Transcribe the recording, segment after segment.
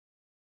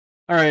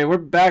Alright, we're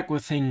back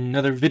with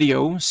another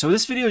video. So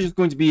this video is just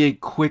going to be a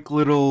quick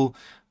little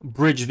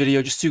bridge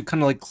video just to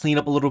kind of like clean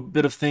up a little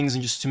bit of things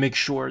and just to make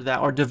sure that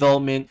our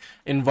development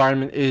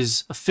environment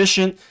is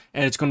efficient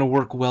and it's going to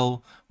work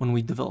well when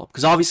we develop.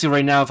 Because obviously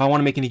right now, if I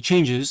want to make any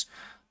changes,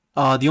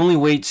 the only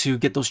way to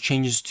get those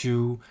changes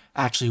to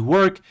actually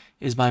work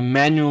is by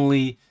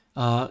manually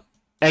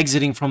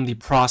exiting from the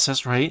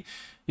process, right?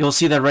 You'll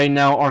see that right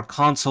now our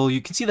console, you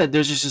can see that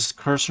there's just this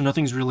cursor,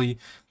 nothing's really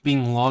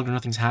being logged or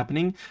nothing's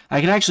happening. I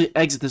can actually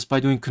exit this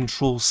by doing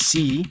Control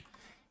C.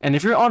 And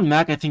if you're on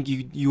Mac, I think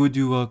you would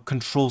do a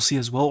Control C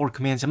as well, or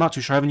Command C. I'm not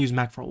too sure. I haven't used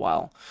Mac for a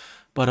while.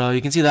 But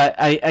you can see that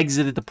I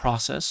exited the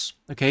process,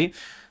 okay?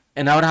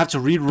 And I would have to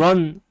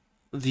rerun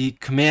the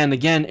command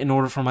again in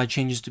order for my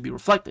changes to be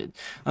reflected.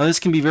 Now this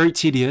can be very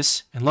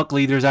tedious, and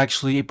luckily there's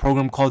actually a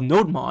program called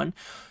Nodemon,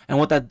 and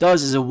what that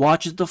does is it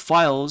watches the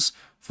files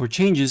for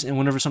changes, and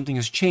whenever something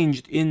is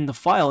changed in the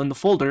file, in the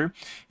folder,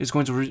 it's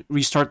going to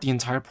restart the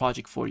entire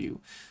project for you.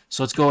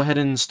 So let's go ahead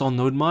and install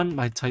Nodemon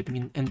by typing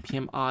in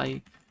npm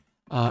I.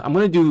 I'm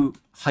going to do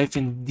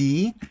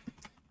 -d,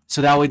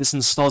 so that way this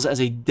installs as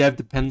a dev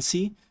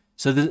dependency.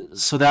 So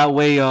that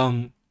way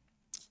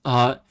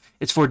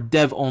it's for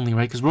dev only,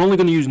 right? Because we're only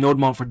going to use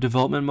Nodemon for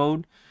development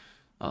mode.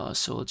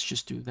 So let's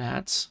just do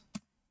that.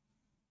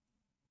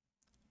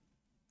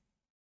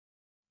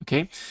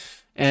 Okay.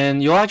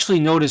 And you'll actually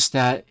notice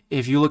that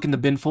if you look in the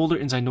bin folder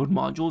inside node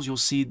modules, you'll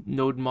see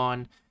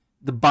Nodemon,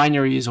 the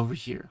binary is over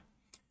here.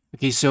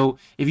 Okay, so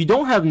if you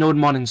don't have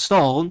Nodemon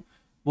installed,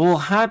 what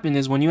will happen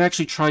is when you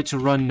actually try to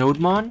run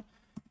Nodemon,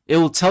 it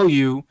will tell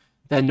you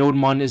that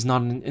Nodemon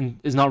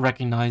is not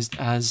recognized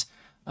as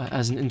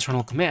an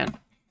internal command.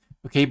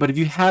 Okay, but if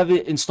you have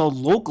it installed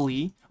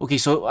locally, okay,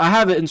 so I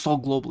have it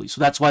installed globally, so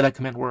that's why that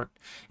command worked.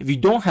 If you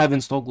don't have it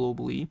installed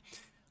globally,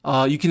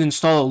 you can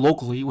install it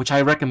locally, which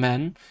I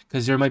recommend,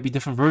 because there might be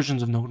different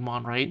versions of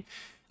Nodemon, right?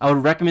 I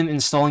would recommend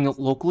installing it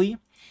locally,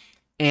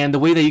 and the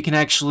way that you can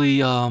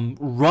actually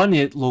run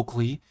it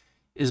locally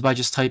is by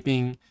just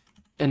typing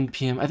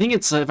npm. I think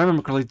it's, if I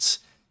remember correctly, it's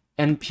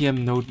npm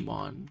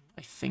Nodemon,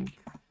 I think.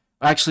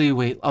 Actually,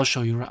 wait, I'll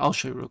show you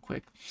real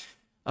quick.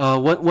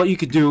 What you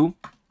could do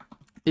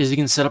is you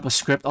can set up a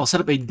script. I'll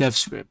set up a dev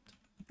script.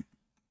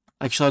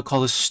 Actually, I'll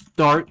call this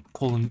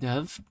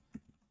start:dev.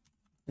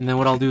 And then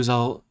what I'll do is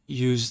I'll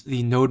use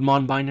the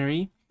Nodemon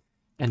binary,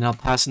 and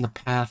I'll pass in the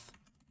path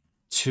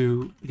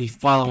to the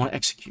file I want to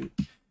execute.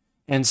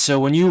 And so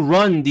when you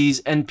run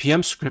these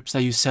npm scripts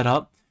that you set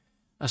up,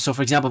 so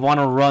for example, if I want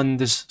to run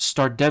this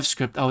start dev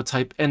script, I would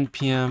type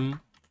npm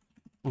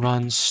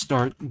run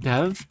start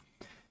dev,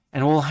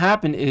 and what will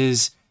happen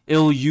is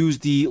it'll use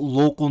the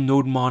local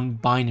Nodemon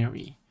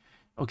binary.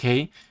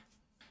 Okay,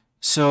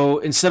 so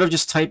instead of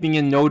just typing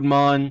in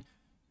Nodemon,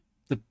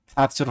 the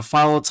path to the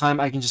file all the time,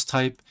 I can just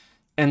type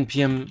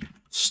npm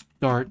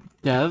start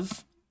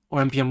dev,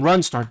 or npm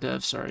run start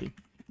dev, sorry,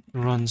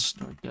 run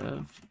start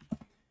dev,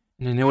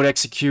 and then it would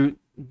execute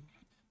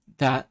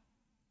that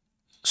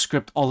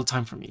script all the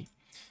time for me.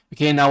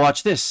 Okay, now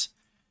watch this.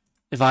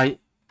 If I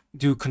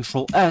do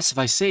Control S, if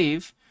I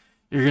save,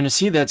 you're going to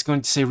see that it's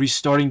going to say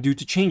restarting due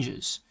to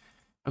changes.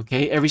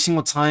 Okay, every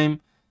single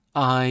time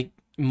I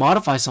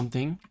modify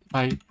something, if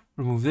I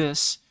remove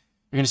this,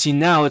 you're going to see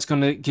now it's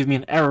going to give me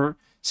an error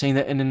saying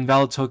that an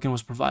invalid token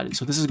was provided.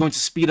 So this is going to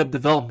speed up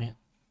development.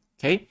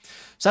 Okay,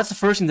 so that's the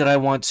first thing that I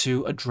want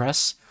to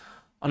address.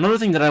 Another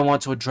thing that I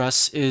want to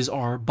address is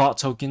our bot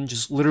token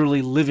just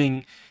literally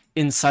living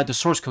inside the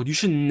source code. You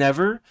should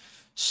never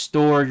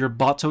store your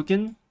bot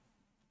token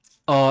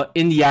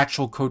in the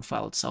actual code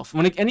file itself.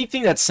 When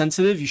anything that's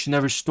sensitive, you should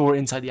never store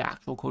inside the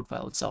actual code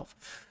file itself.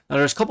 Now,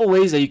 there's a couple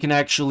ways that you can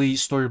actually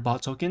store your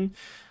bot token.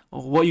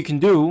 What you can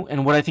do,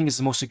 and what I think is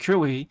the most secure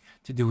way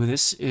to do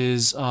this,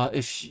 is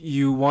if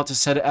you want to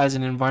set it as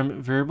an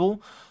environment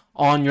variable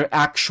on your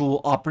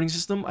actual operating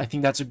system, I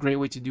think that's a great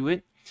way to do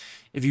it.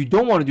 If you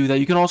don't want to do that,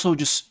 you can also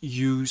just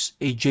use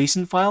a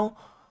JSON file,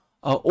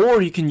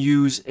 or you can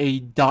use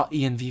a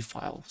 .env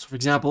file. So for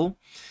example,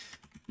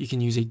 you can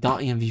use a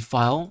 .env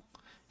file,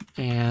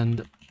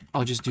 and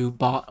I'll just do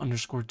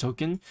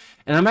bot_token,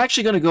 and I'm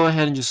actually going to go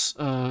ahead and just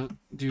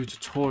do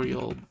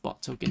tutorial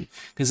bot token,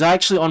 because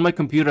actually on my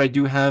computer I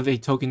do have a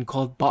token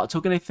called bot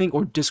token, I think,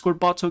 or Discord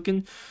bot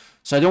token.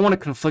 So I don't want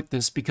to conflict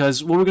this,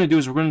 because what we're going to do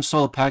is we're going to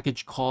install a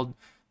package called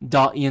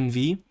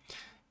 .env,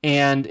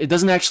 and it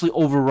doesn't actually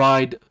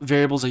override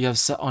variables that you have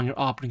set on your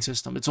operating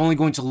system. It's only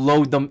going to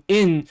load them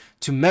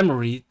into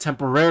memory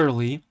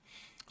temporarily.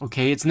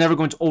 Okay, it's never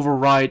going to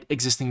override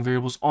existing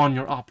variables on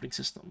your operating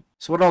system.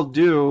 So what I'll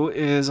do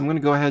is I'm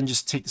going to go ahead and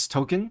just take this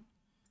token,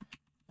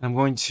 and I'm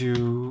going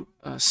to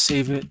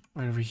save it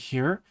right over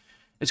here.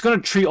 It's going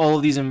to treat all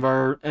of these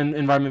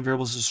environment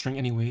variables as a string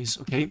anyways,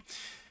 okay?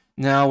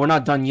 Now, we're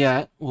not done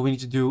yet. What we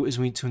need to do is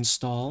we need to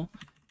install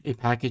a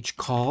package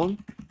called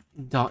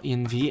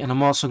 .env, and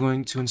I'm also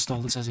going to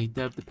install this as a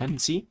dev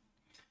dependency.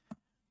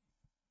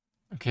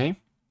 Okay.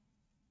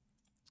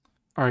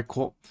 All right,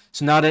 cool.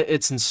 So now that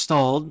it's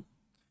installed,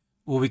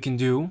 what we can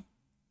do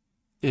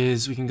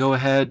is we can go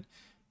ahead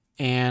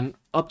and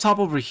up top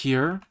over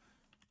here,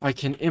 I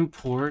can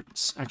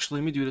import, actually,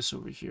 let me do this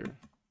over here.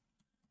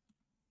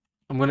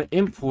 I'm going to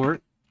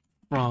import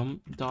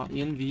from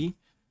 .env.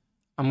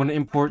 I'm going to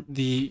import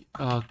the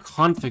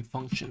config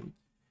function.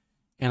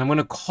 And I'm going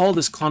to call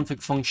this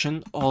config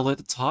function all at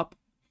the top.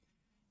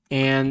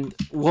 And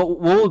what it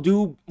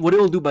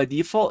will do by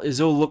default is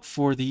it will look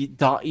for the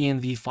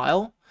 .env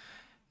file,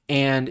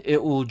 and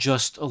it will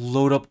just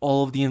load up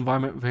all of the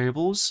environment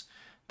variables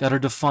that are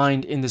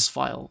defined in this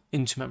file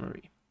into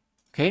memory.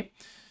 Okay,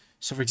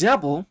 so for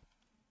example,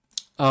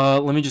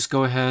 let me just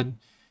go ahead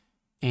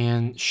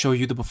and show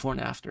you the before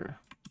and after.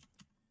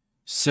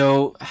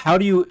 So how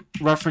do you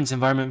reference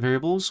environment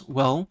variables?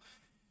 Well,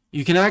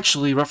 you can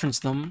actually reference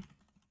them,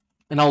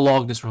 and I'll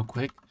log this real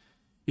quick.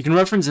 You can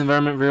reference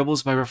environment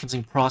variables by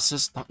referencing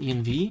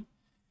process.env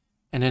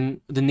and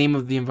then the name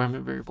of the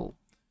environment variable.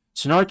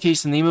 So in our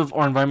case, the name of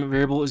our environment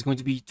variable is going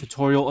to be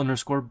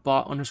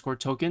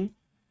tutorial_bot_token.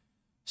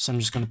 So I'm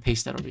just going to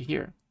paste that over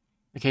here.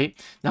 Okay,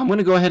 now I'm going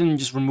to go ahead and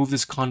just remove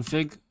this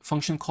config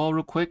function call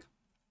real quick,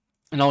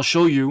 and I'll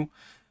show you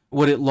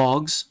what it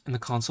logs in the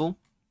console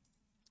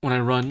when I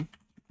run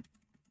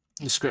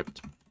the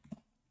script.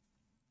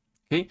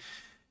 Okay,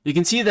 you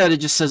can see that it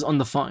just says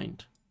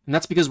undefined, and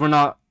that's because we're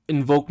not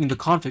invoking the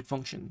config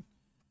function.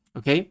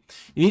 Okay,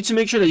 you need to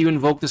make sure that you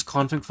invoke this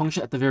config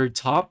function at the very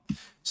top,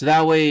 so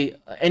that way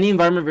any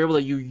environment variable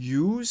that you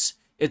use,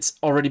 it's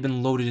already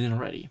been loaded in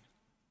already.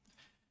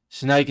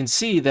 So now you can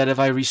see that if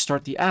I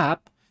restart the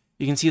app,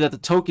 you can see that the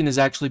token is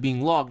actually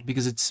being logged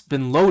because it's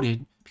been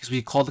loaded because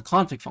we called the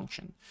config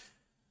function.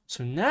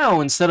 So now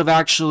instead of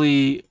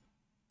actually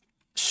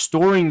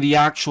storing the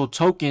actual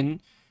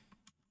token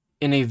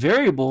in a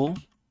variable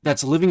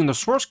that's living in the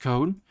source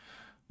code,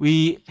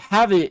 we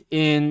have it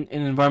in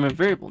an environment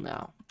variable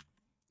now.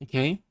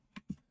 Okay,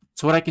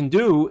 so what I can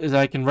do is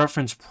I can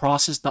reference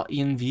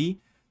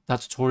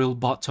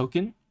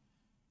process.env.tutorial_bot_token,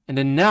 and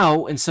then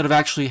now instead of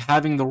actually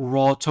having the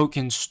raw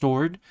token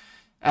stored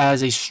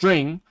as a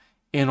string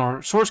in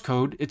our source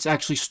code, it's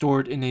actually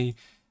stored in a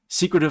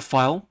secretive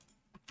file.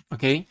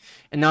 Okay,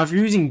 and now if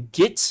you're using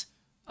Git,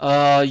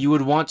 you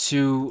would want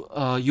to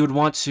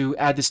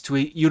add this to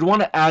you'd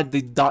want to add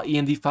the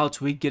 .env file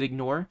to a git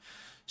ignore,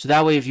 so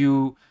that way if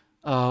you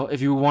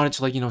wanted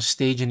to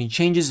stage any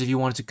changes, if you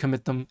wanted to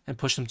commit them and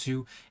push them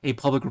to a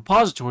public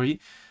repository,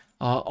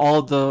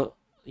 all the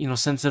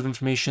sensitive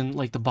information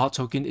like the bot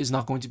token is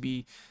not going to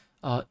be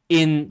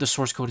in the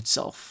source code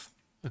itself.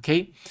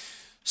 Okay,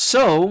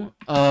 so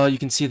you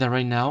can see that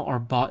right now our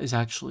bot is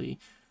actually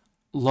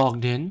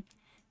logged in.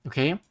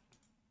 Okay, and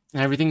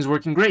everything's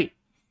working great.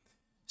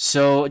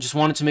 So I just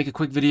wanted to make a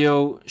quick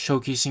video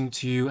showcasing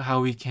to you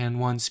how we can,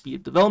 one, speed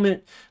up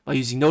development by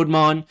using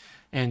Nodemon,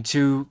 and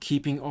two,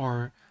 keeping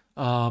our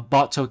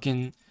bot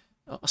token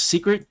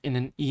secret in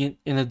a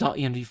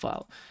 .env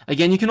file.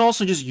 Again, you can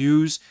also just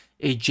use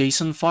a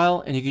JSON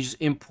file, and you can just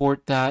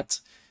import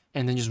that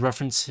and then just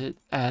reference it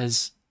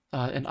as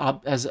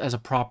as a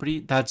property.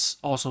 That's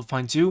also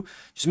fine too.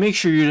 Just make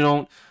sure you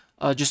don't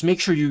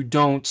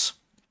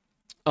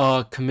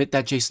commit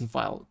that JSON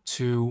file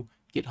to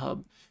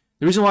GitHub.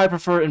 The reason why I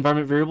prefer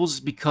environment variables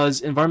is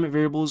because environment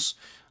variables,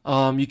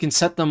 you can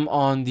set them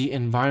on the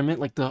environment,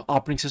 like the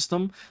operating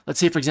system. Let's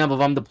say, for example,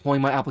 if I'm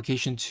deploying my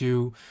application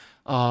to,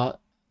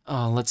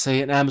 let's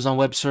say, an Amazon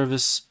Web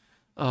Service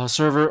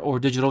server or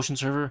DigitalOcean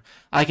server,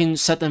 I can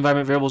set the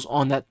environment variables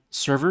on that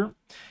server.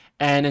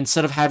 And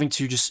instead of having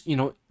to just,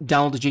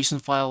 download the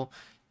JSON file,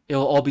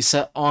 it'll all be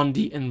set on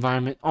the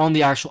environment, on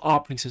the actual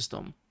operating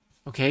system.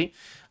 Okay,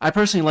 I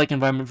personally like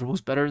environment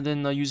variables better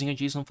than using a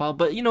JSON file,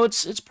 but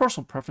it's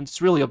personal preference.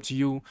 It's really up to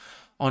you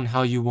on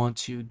how you want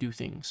to do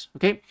things.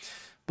 Okay,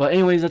 but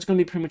anyways, that's gonna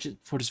be pretty much it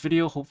for this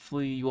video.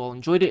 Hopefully you all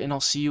enjoyed it, and I'll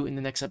see you in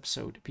the next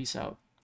episode. Peace out.